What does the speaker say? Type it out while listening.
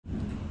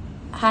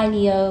Hi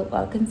Leo,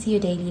 welcome to your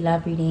daily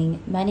love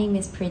reading. My name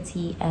is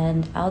Pretty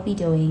and I'll be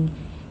doing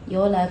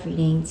your love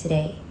reading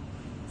today.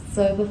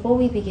 So before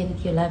we begin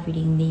with your love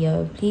reading,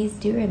 Leo, please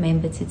do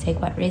remember to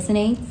take what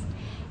resonates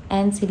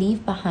and to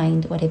leave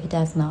behind whatever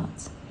does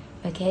not.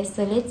 Okay,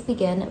 so let's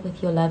begin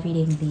with your love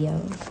reading,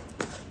 Leo.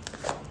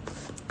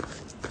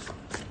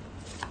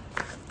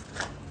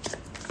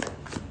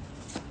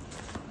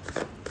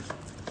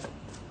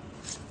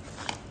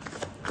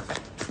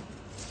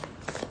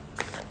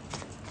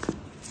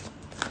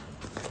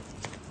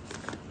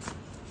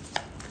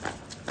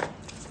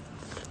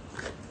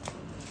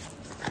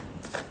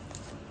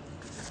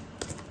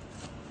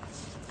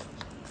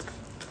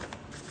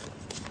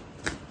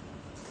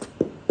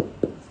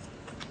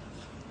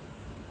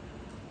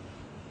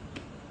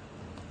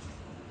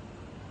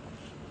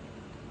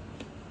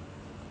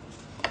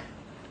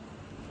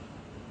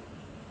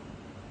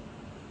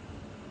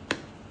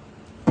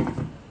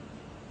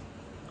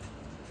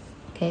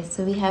 Okay,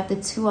 so we have the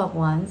Two of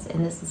Wands,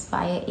 and this is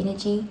fire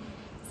energy,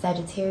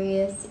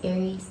 Sagittarius,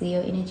 Aries,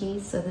 Leo energy.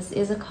 So this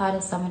is a card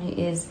of someone who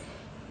is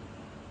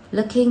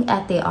looking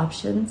at their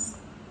options.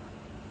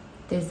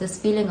 There's this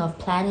feeling of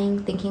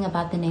planning, thinking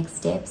about the next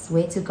steps,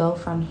 where to go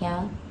from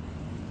here.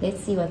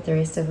 Let's see what the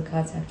rest of the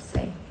cards have to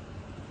say.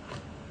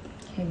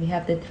 Okay, we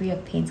have the Three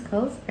of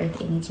Pentacles, Earth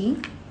energy.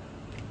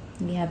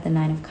 We have the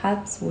Nine of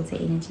Cups, Water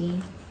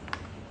energy.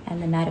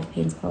 And the Knight of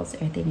Pentacles,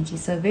 Earth energy.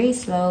 So very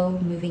slow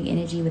moving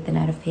energy with the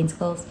Knight of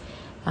Pentacles.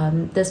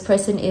 This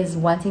person is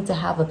wanting to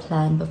have a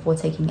plan before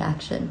taking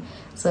action.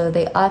 So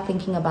they are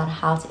thinking about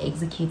how to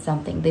execute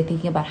something. They're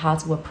thinking about how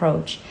to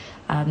approach.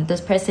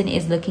 This person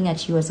is looking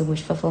at you as a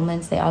wish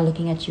fulfillment. They are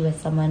looking at you as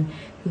someone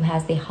who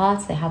has their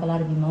hearts. They have a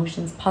lot of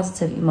emotions,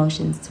 positive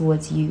emotions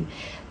towards you.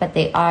 But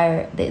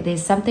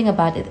there's something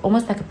about it,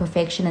 almost like a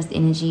perfectionist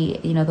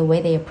energy. You know, the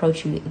way they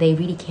approach you, they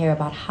really care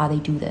about how they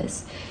do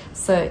this.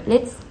 So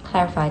let's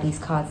clarify these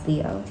cards,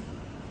 Leo.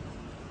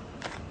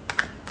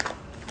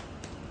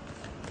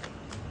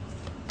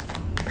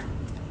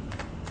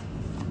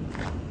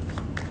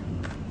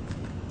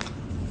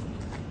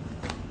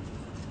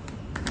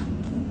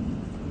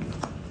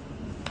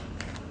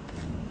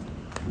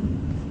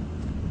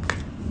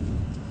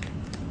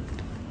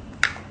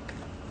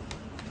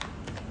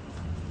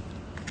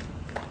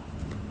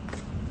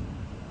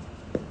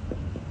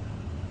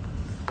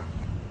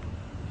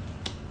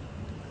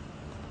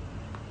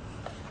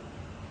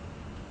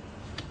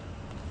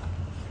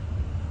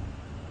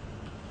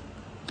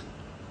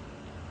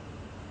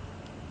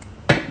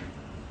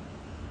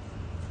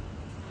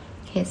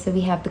 Okay, so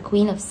we have the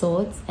Queen of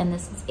Swords, and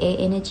this is air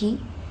energy,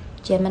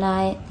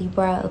 Gemini,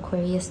 Libra,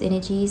 Aquarius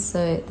energy.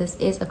 So this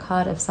is a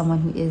card of someone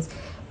who is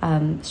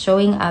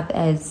showing up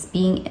as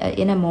being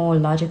in a more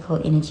logical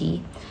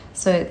energy.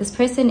 So this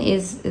person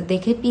they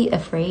could be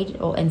afraid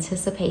or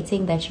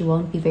anticipating that you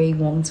won't be very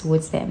warm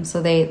towards them.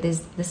 So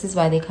this is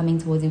why they're coming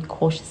towards you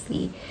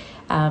cautiously.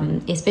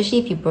 Especially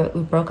if you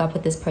broke up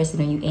with this person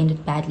or you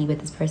ended badly with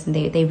this person,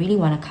 they really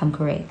want to come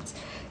correct.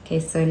 Okay,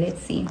 so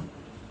let's see.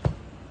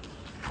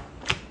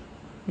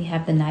 We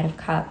have the Knight of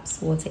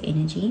Cups, Water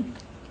energy,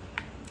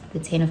 the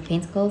Ten of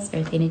Pentacles,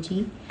 Earth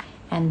energy,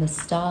 and the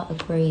Star,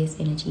 Aquarius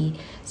energy.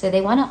 So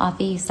they want to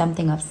offer you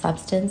something of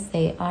substance.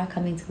 They are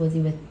coming towards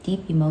you with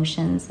deep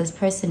emotions. This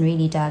person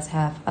really does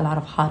have a lot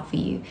of heart for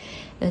you.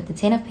 With the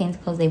Ten of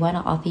Pentacles, they want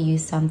to offer you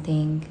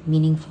something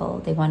meaningful.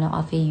 They want to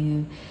offer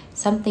you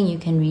something you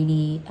can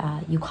really,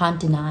 you can't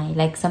deny,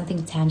 like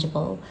something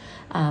tangible.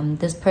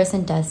 This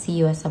person does see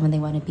you as someone they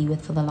want to be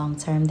with for the long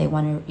term. They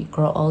want to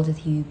grow old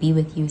with you, be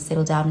with you,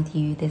 settle down with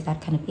you. There's that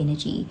kind of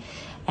energy.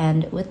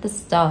 And with the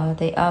Star,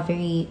 they are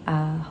very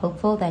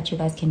hopeful that you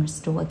guys can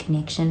restore a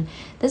connection.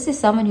 This is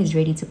someone who's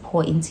ready to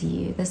pour into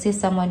you. This is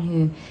someone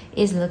who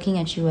is looking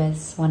at you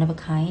as one of a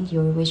kind.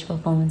 You're a wish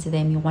fulfillment to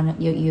them.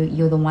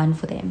 You're the one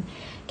for them.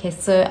 Okay,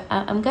 so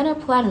I'm gonna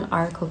pull out an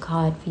oracle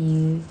card for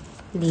you,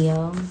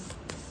 Leo.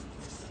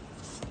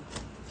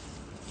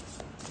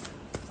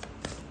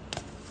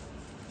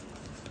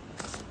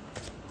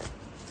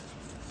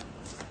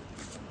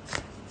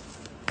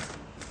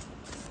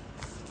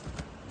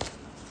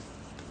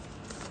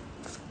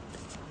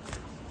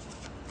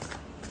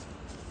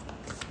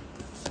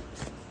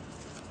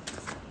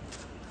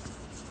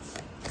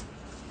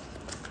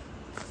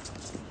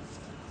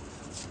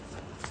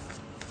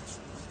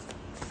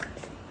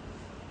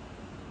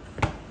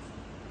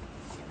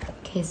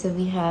 Okay, so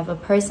we have a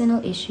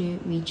personal issue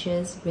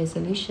reaches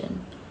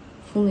resolution.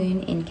 Full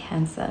moon in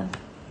Cancer.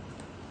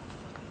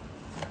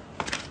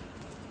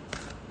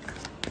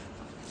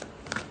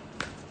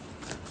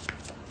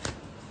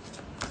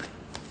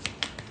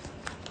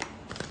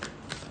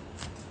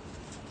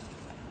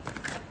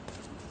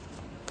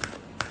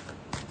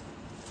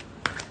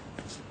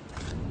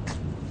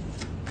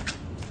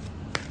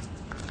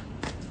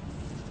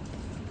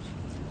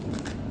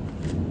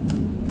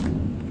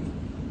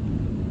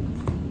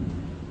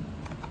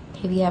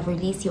 We have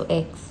released your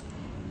ex.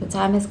 The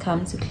time has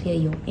come to clear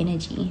your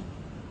energy.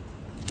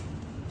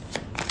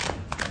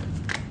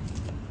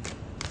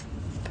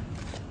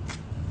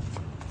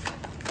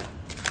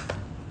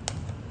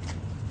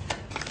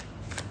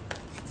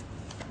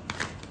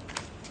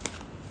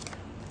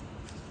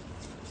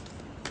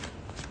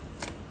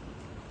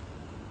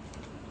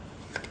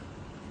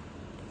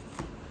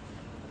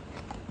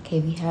 Okay,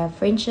 we have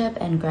friendship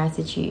and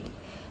gratitude.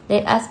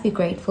 Let us be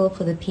grateful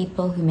for the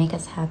people who make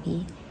us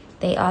happy.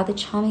 They are the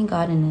charming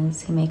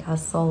gardeners who make our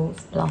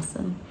souls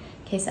blossom.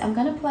 Okay, so I'm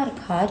going to pull out a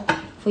card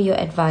for your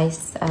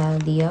advice,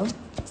 Leo.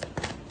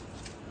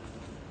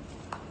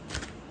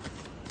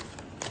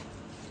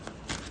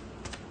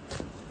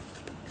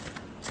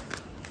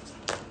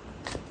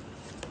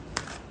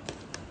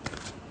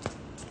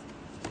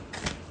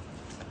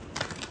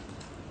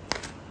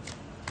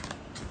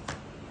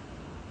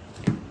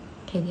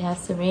 Okay, we have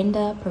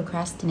surrender,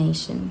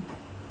 procrastination.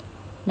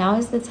 Now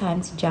is the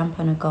time to jump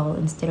on a goal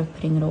instead of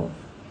putting it off.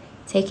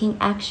 Taking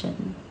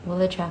action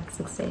will attract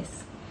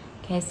success.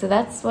 Okay, so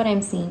that's what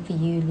I'm seeing for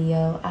you,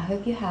 Leo. I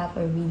hope you have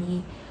a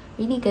really,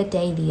 really good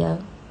day,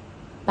 Leo.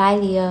 Bye,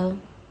 Leo.